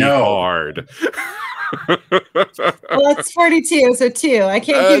 really hard. Well, it's 42, so two. I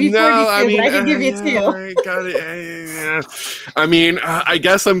can't give you 42, but I can give you two. I mean, I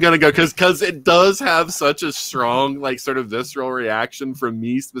guess I'm gonna go because it does have such a strong, like, sort of visceral reaction from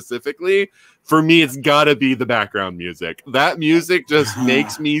me specifically. For me, it's gotta be the background music. That music just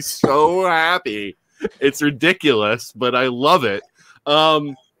makes me so happy. It's ridiculous, but I love it.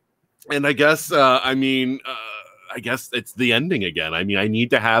 And I guess, I guess it's the ending again. I mean, I need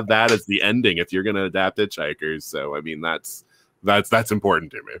to have that as the ending if you're going to adapt Hitchhikers. So, I mean, that's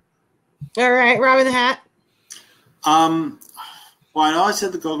important to me. All right, Robin the Hat. Well, I know I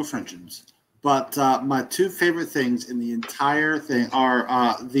said the Go-Go Frenchins, but my two favorite things in the entire thing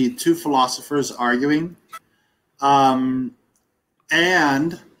are the two philosophers arguing, and I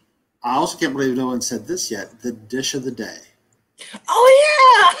also can't believe no one said this yet, the dish of the day.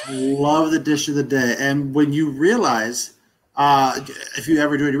 Oh, yeah! Love the dish of the day. And when you realize, if you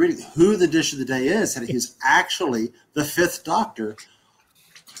ever do any reading, who the dish of the day is, and he's actually the Fifth Doctor,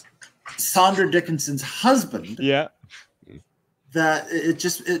 Sandra Dickinson's husband. Yeah. That it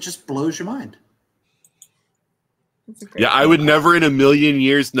just blows your mind. Yeah, I would never in a million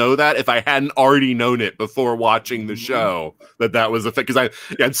years know that if I hadn't already known it before watching the show, that was a thing. Because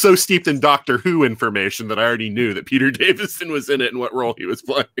I'm so steeped in Doctor Who information that I already knew that Peter Davison was in it and what role he was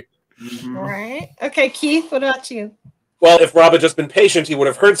playing. All right. Okay, Keith, what about you? Well, if Rob had just been patient, he would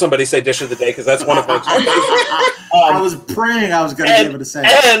have heard somebody say dish of the day, because that's one of my I was praying I was going to be able to say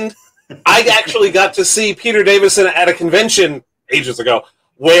it. And I actually got to see Peter Davison at a convention ages ago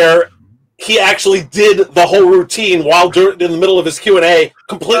where he actually did the whole routine while in the middle of his Q&A,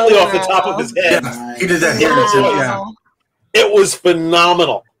 completely off the top of his head. Yeah, he did that here too. Yeah, it was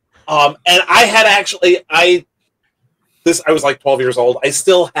phenomenal. And I had I was like 12 years old. I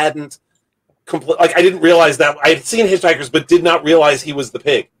still hadn't I didn't realize that. I had seen Hitchhikers, but did not realize he was the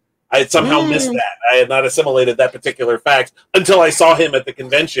pig. I had somehow missed that. I had not assimilated that particular fact until I saw him at the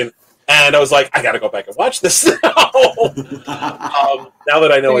convention. And I was like, I got to go back and watch this now. Now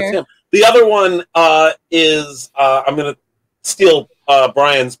that I know it's him. The other one is I'm going to steal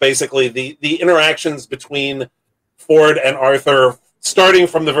Brian's. Basically, the interactions between Ford and Arthur, starting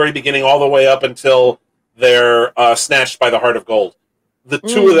from the very beginning all the way up until they're snatched by the Heart of Gold. The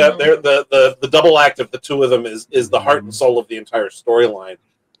two of them, the double act of the two of them is the heart and soul of the entire storyline,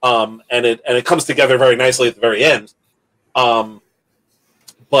 and it comes together very nicely at the very end. But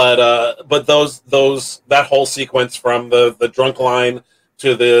that whole sequence from the drunk line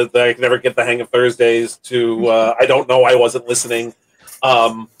to the I can never get the hang of Thursdays to I don't know, I wasn't listening,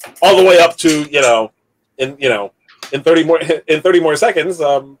 all the way up to in 30 more seconds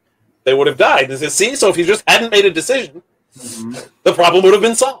they would have died. And says, see, so if you just hadn't made a decision, the problem would have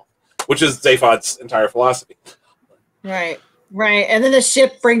been solved, which is Zaphod's entire philosophy. Right. Right. And then the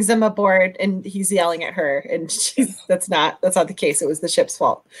ship brings them aboard and he's yelling at her. And that's not the case. It was the ship's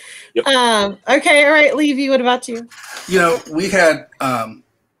fault. Yep. Okay. All right. Levy, what about you? You know, we had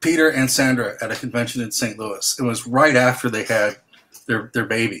Peter and Sandra at a convention in St. Louis. It was right after they had their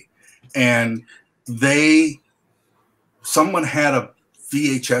baby. And someone had a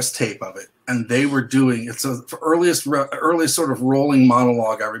VHS tape of it. And they were doing, it's the earliest sort of rolling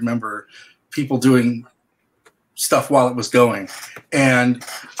monologue I remember people doing stuff while it was going. And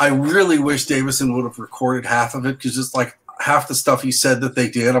I really wish Davison would have recorded half of it, because just like half the stuff he said that they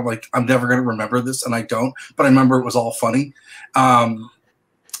did, I'm like, I'm never going to remember this, and I don't, but I remember it was all funny. I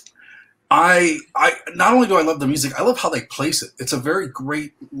not only do I love the music, I love how they place it. It's a very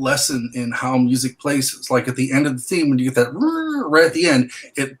great lesson in how music places. Like at the end of the theme, when you get that right at the end,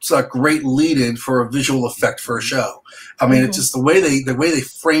 it's a great lead-in for a visual effect for a show. I mean, it's just the way they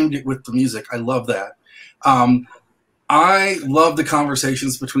framed it with the music. I love that. I love the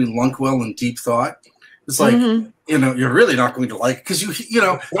conversations between Lunkwell and Deep Thought. It's like, you know, you're really not going to like it, because you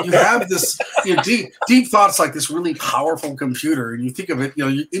have this, Deep Thought's like this really powerful computer, and you think of it,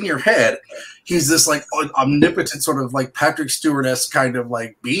 in your head, he's this like omnipotent sort of like Patrick Stewart-esque kind of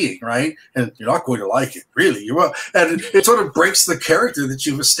like being, right? And you're not going to like it, really. You will, and it sort of breaks the character that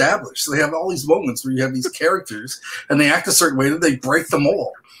you've established. So they have all these moments where you have these characters, and they act a certain way that they break the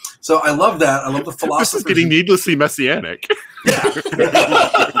mold. So I love that. I love the philosophy. This is getting needlessly messianic. Yeah.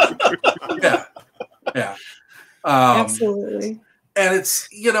 Yeah. Absolutely. And it's,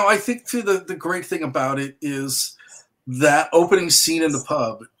 I think too, the great thing about it is that opening scene in the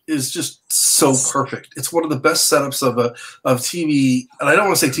pub is just so perfect. It's one of the best setups of TV, and I don't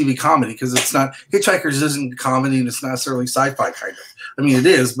want to say TV comedy, because it's not, Hitchhikers isn't comedy, and it's not necessarily sci-fi kind of. I mean, it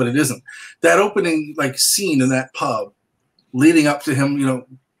is, but it isn't. That opening like scene in that pub leading up to him,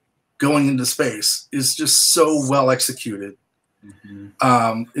 going into space is just so well executed.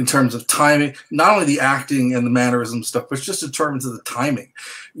 In terms of timing, not only the acting and the mannerism stuff, but just in terms of the timing.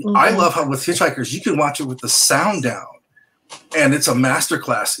 I love how with Hitchhikers, you can watch it with the sound down, and it's a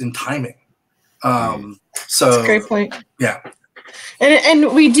masterclass in timing. So that's a great point. Yeah.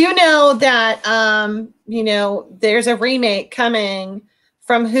 And we do know that, there's a remake coming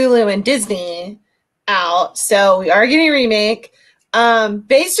from Hulu and Disney out. So we are getting a remake.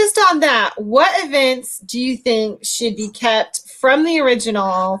 Based just on that, what events do you think should be kept from the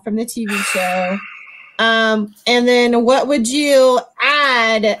original, from the TV show? And then what would you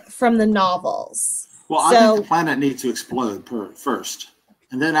add from the novels? Well, I think the planet needs to explode first.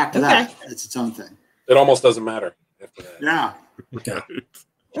 And then after that, it's its own thing. It almost doesn't matter after that. Yeah.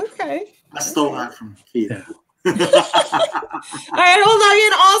 Okay. I stole that from Keith. Yeah. All right, hold on.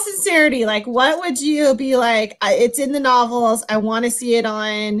 In all sincerity, like, what would you be like? It's in the novels. I want to see it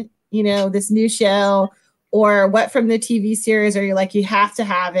on, this new show. Or what from the TV series are you like, you have to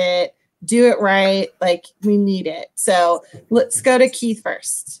have it, do it right, like we need it. So let's go to Keith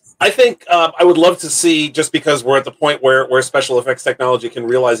first. I think I would love to see, just because we're at the point where special effects technology can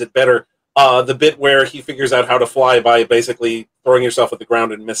realize it better, the bit where he figures out how to fly by basically throwing yourself at the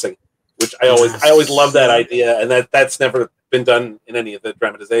ground and missing, which I always love that idea, and that's never been done in any of the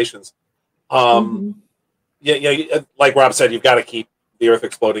dramatizations. Yeah, like Rob said, you've got to keep the Earth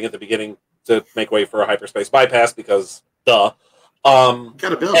exploding at the beginning to make way for a hyperspace bypass, because duh. Got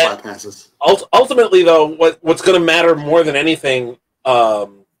to build bypasses. Ultimately, though, what's going to matter more than anything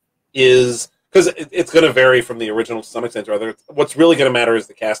is, because it's going to vary from the original to some extent or other. What's really going to matter is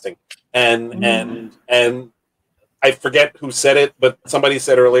the casting, and I forget who said it, but somebody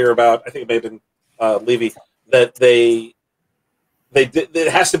said earlier about, I think it may have been Levy, that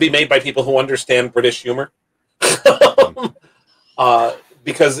it has to be made by people who understand British humor.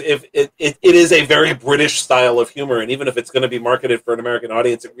 Because if it is a very British style of humor, and even if it's going to be marketed for an American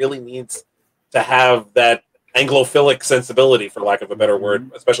audience, it really needs to have that Anglophilic sensibility, for lack of a better word,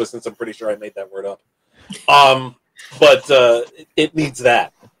 especially since I'm pretty sure I made that word up. But it needs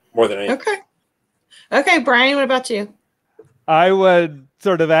that more than anything. Okay, Brian, what about you? I would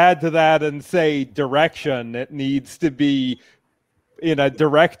sort of add to that and say direction. It needs to be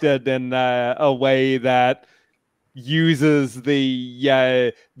directed in a way that uses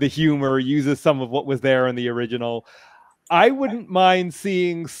the humor, uses some of what was there in the original. I wouldn't mind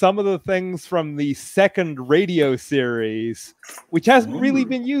seeing some of the things from the second radio series, which hasn't really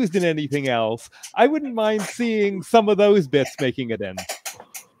been used in anything else. I wouldn't mind seeing some of those bits making it in.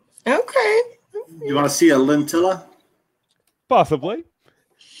 Okay. You want to see a Lintilla? Possibly.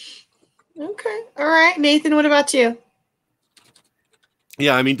 Okay. All right. Nathan, what about you?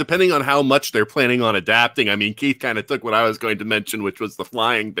 Yeah, I mean, depending on how much they're planning on adapting, I mean, Keith kind of took what I was going to mention, which was the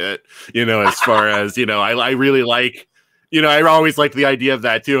flying bit, as far as, I really like, I always liked the idea of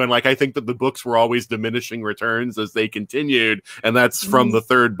that too. And like, I think that the books were always diminishing returns as they continued. And that's from the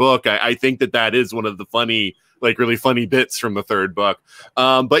third book. I think that is one of the funny, like really funny bits from the third book.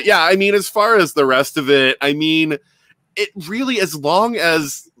 But yeah, I mean, as far as the rest of it, I mean, it really, as long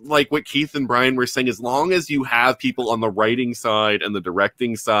as like what Keith and Brian were saying, as long as you have people on the writing side and the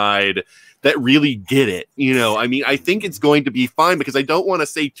directing side that really get it, I mean, I think it's going to be fine, because I don't want to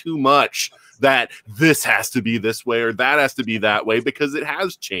say too much that this has to be this way or that has to be that way, because it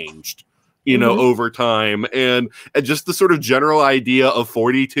has changed, over time. And just the sort of general idea of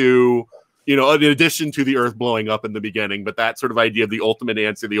 42, in addition to the Earth blowing up in the beginning, but that sort of idea of the ultimate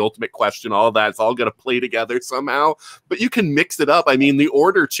answer, the ultimate question, all of that, it's all going to play together somehow. But you can mix it up. I mean, the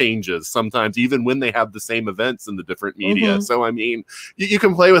order changes sometimes, even when they have the same events in the different media. So, I mean, you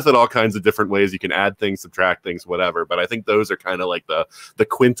can play with it all kinds of different ways. You can add things, subtract things, whatever. But I think those are kind of like the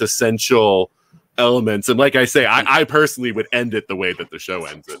quintessential elements. And like I say, I personally would end it the way that the show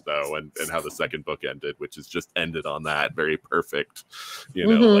ends it, though, and how the second book ended, which is just ended on that very perfect,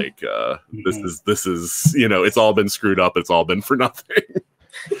 like this is it's all been screwed up, it's all been for nothing.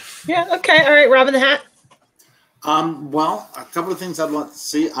 Yeah, okay, all right, Robin the Hat. Well, a couple of things I'd love to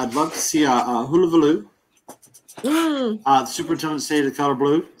see. I'd love to see Hulavaloo. The Superintendent Stated Color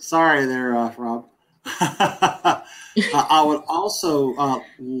Blue. Sorry there, Rob. I would also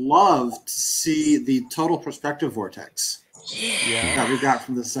love to see the total perspective vortex that we got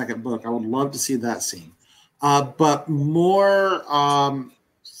from the second book. I would love to see that scene. But more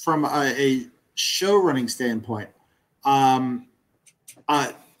from a show running standpoint, I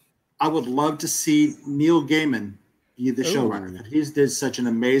would love to see Neil Gaiman be the showrunner. He did such an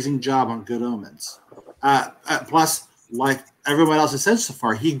amazing job on Good Omens. Plus, like everyone else has said so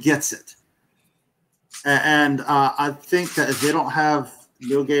far, he gets it. And I think that if they don't have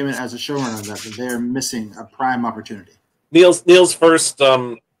Neil Gaiman as a showrunner, that they're missing a prime opportunity. Neil's first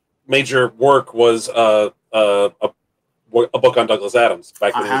major work was a book on Douglas Adams.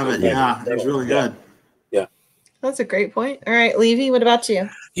 Back I have it. Yeah, it was really good. Yeah, that's a great point. All right, Levy, what about you?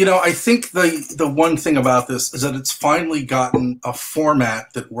 I think the one thing about this is that it's finally gotten a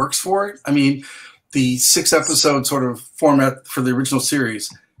format that works for it. I mean, the 6-episode sort of format for the original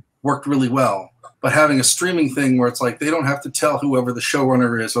series worked really well. But having a streaming thing where it's like they don't have to tell whoever the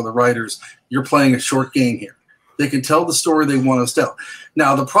showrunner is or the writers, you're playing a short game here. They can tell the story they want to tell.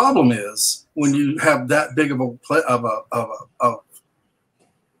 Now the problem is when you have that big of a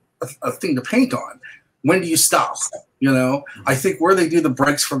thing to paint on, when do you stop? I think where they do the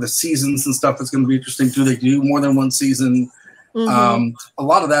breaks for the seasons and stuff is going to be interesting. Do they do more than one season? A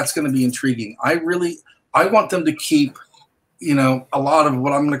lot of that's going to be intriguing. I want them to keep a lot of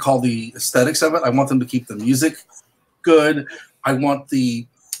what I'm going to call the aesthetics of it. I want them to keep the music good. I want the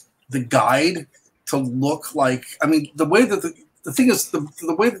guide to look like, I mean, the way that the thing is,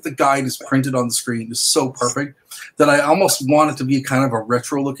 the way that the guide is printed on the screen is so perfect that I almost want it to be kind of a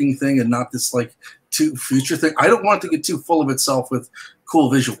retro looking thing and not this like too future thing. I don't want it to get too full of itself with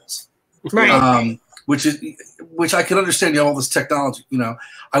cool visuals. Right. Which I can understand, all this technology,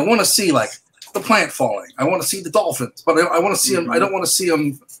 I want to see like the plant falling. I want to see the dolphins, but I want to see them. I don't want to see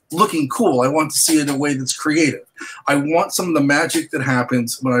them looking cool. I want to see it in a way that's creative. I want some of the magic that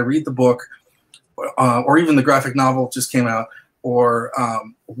happens when I read the book, or even the graphic novel just came out, or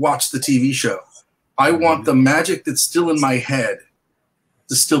watch the TV show. I want the magic that's still in my head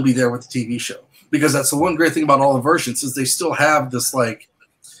to still be there with the TV show, because that's the one great thing about all the versions is they still have this like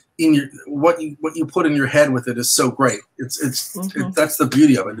in your what you put in your head with it is so great. It's that's the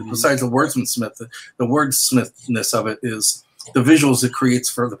beauty of it. And besides the wordsmithness of it is the visuals it creates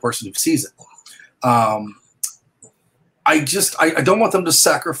for the person who sees it. I don't want them to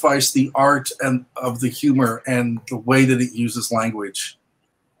sacrifice the art and of the humor and the way that it uses language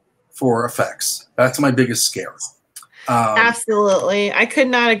for effects. That's my biggest scare. Absolutely. I could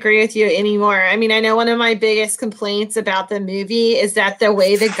not agree with you anymore. I mean, I know one of my biggest complaints about the movie is that the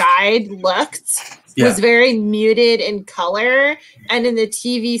way the guide looked was very muted in color. And in the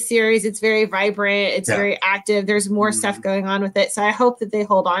TV series, it's very vibrant. It's very active. There's more stuff going on with it. So I hope that they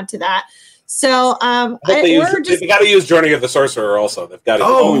hold on to that. So they've got to use Journey of the Sorcerer also. They've got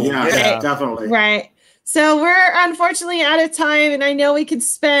to definitely. Right. So we're unfortunately out of time, and I know we could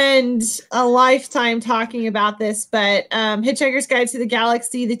spend a lifetime talking about this, but Hitchhiker's Guide to the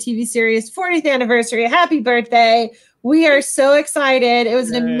Galaxy, the TV series, 40th anniversary. Happy birthday. We are so excited. It was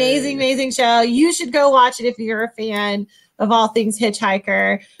an amazing, amazing show. You should go watch it if you're a fan of all things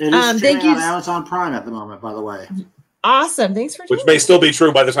Hitchhiker. It is streaming on Amazon Prime at the moment, by the way. Awesome. Thanks for which may still be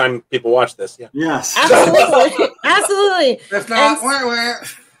true by the time people watch this. Yeah. Yes. Absolutely. Absolutely. If not,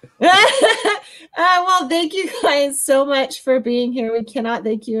 well, thank you guys so much for being here. We cannot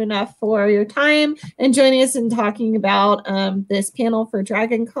thank you enough for your time and joining us and talking about this panel for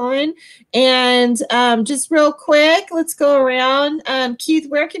Dragon Con. And just real quick, let's go around. Keith,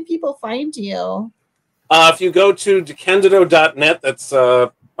 where can people find you? If you go to decandido.net, that's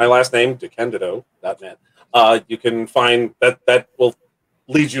my last name, decandido.net. You can find that will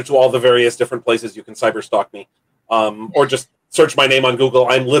lead you to all the various different places you can cyberstalk me, or just search my name on Google.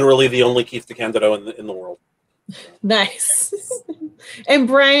 I'm literally the only Keith DeCandido in the world. Nice. And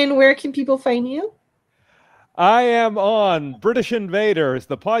Brian, where can people find you? I am on British Invaders,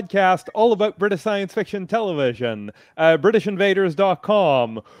 the podcast all about British science fiction television,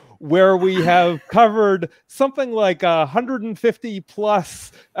 britishinvaders.com, where we have covered something like 150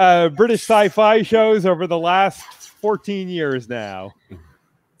 plus British sci-fi shows over the last 14 years now.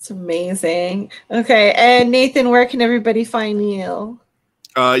 It's amazing. Okay, and Nathan, where can everybody find you?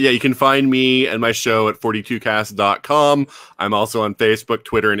 Yeah, you can find me and my show at 42cast.com. I'm also on Facebook,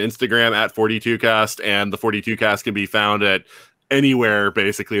 Twitter, and Instagram at 42cast, and the 42cast can be found at anywhere,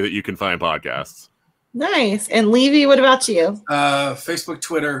 basically, that you can find podcasts. Nice. And Levy, what about you? Facebook,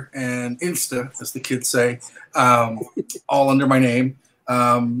 Twitter, and Insta, as the kids say, all under my name.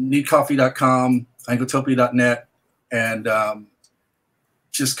 Needcoffee.com, Anglotopia.net, and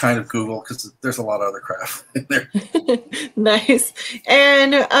just kind of Google, because there's a lot of other crap in there. Nice.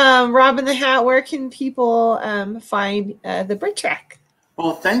 And Robin the Hat, where can people find the BritTrack?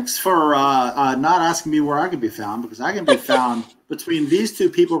 Well, thanks for not asking me where I can be found, because I can be found between these two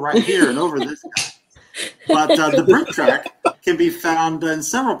people right here and over this guy. But the BritTrack can be found in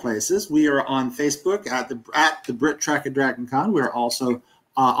several places. We are on Facebook at the BritTrack at Dragon Con. We are also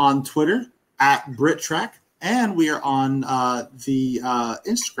on Twitter at BritTrack. And we are on the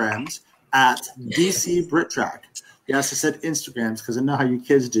Instagrams at DC BritTrack. Yes, I said Instagrams because I know how you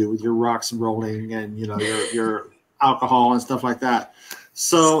kids do with your rocks and rolling and your alcohol and stuff like that.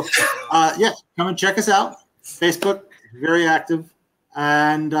 So yeah, come and check us out. Facebook, very active,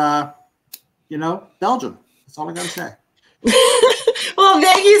 and Belgium. That's all I got to say. Well,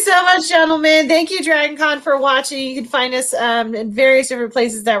 thank you so much, gentlemen. Thank you, Dragon Con, for watching. You can find us in various different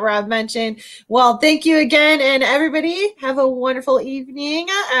places that Rob mentioned. Well, thank you again, and everybody have a wonderful evening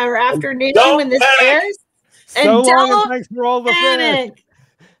or afternoon when this airs. And don't panic. Thanks for all the panic.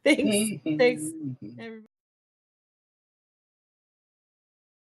 Thanks, everybody.